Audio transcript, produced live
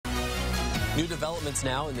New developments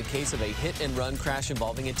now in the case of a hit-and-run crash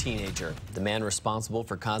involving a teenager. The man responsible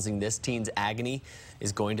for causing this teen's agony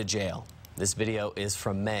is going to jail. This video is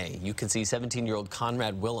from May. You can see 17-year-old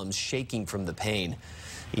Conrad Williams shaking from the pain.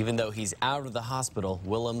 Even though he's out of the hospital,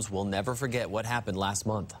 Williams will never forget what happened last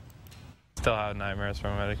month. Still have nightmares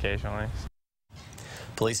from it occasionally.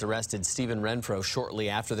 Police arrested Stephen Renfro shortly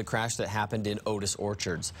after the crash that happened in Otis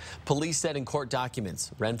Orchards. Police said in court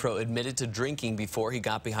documents, Renfro admitted to drinking before he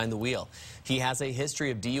got behind the wheel. He has a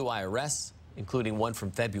history of DUI arrests, including one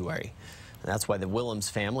from February. And that's why the Williams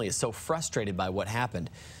family is so frustrated by what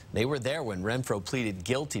happened. They were there when Renfro pleaded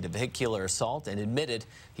guilty to vehicular assault and admitted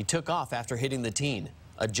he took off after hitting the teen.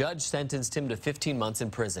 A judge sentenced him to 15 months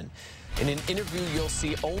in prison. In an interview you'll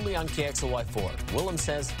see only on KXLY4, Williams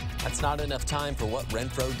says that's not enough time for what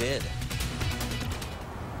Renfro did.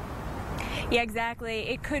 Yeah, exactly.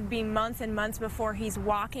 It could be months and months before he's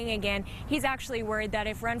walking again. He's actually worried that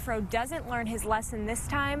if Renfro doesn't learn his lesson this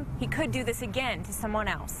time, he could do this again to someone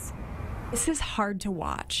else. This is hard to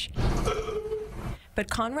watch. But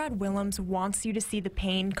Conrad Williams wants you to see the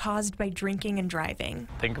pain caused by drinking and driving.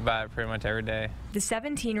 Think about it pretty much every day. The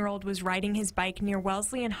 17-year-old was riding his bike near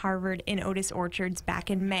Wellesley and Harvard in Otis Orchards back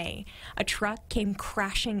in May. A truck came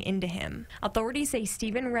crashing into him. Authorities say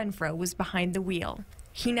Stephen Renfro was behind the wheel.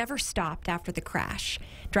 He never stopped after the crash,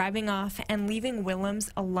 driving off and leaving Williams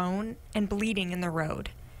alone and bleeding in the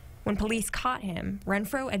road. When police caught him,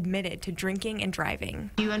 Renfro admitted to drinking and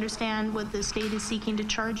driving. Do you understand what the state is seeking to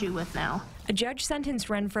charge you with now? A judge sentenced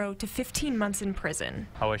Renfro to 15 months in prison.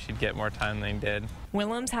 I wish he'd get more time than he did.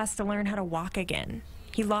 Williams has to learn how to walk again.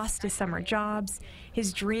 He lost his summer jobs.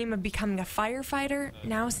 His dream of becoming a firefighter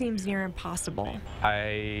now seems near impossible.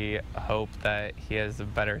 I hope that he has a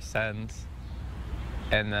better sense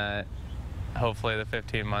and that hopefully the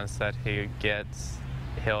 15 months that he gets,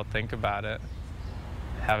 he'll think about it.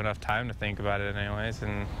 Have enough time to think about it anyways,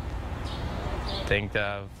 and think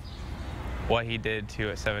of what he did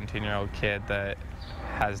to a 17-year-old kid that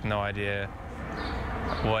has no idea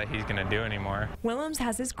what he's going to do anymore. Williams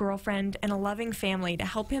has his girlfriend and a loving family to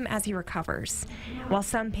help him as he recovers. While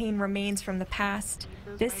some pain remains from the past,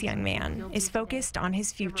 this young man is focused on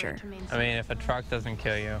his future. I mean, if a truck doesn't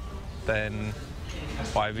kill you, then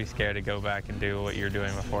why be scared to go back and do what you were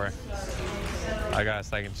doing before? I got a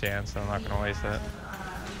second chance, so I'm not going to waste it.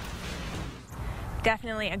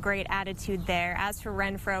 Definitely a great attitude there. As for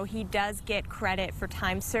Renfro, he does get credit for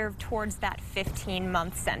time served towards that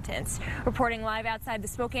 15-month sentence. Reporting live outside the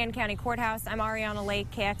Spokane County Courthouse, I'm Ariana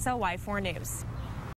Lake, KXLY4 News.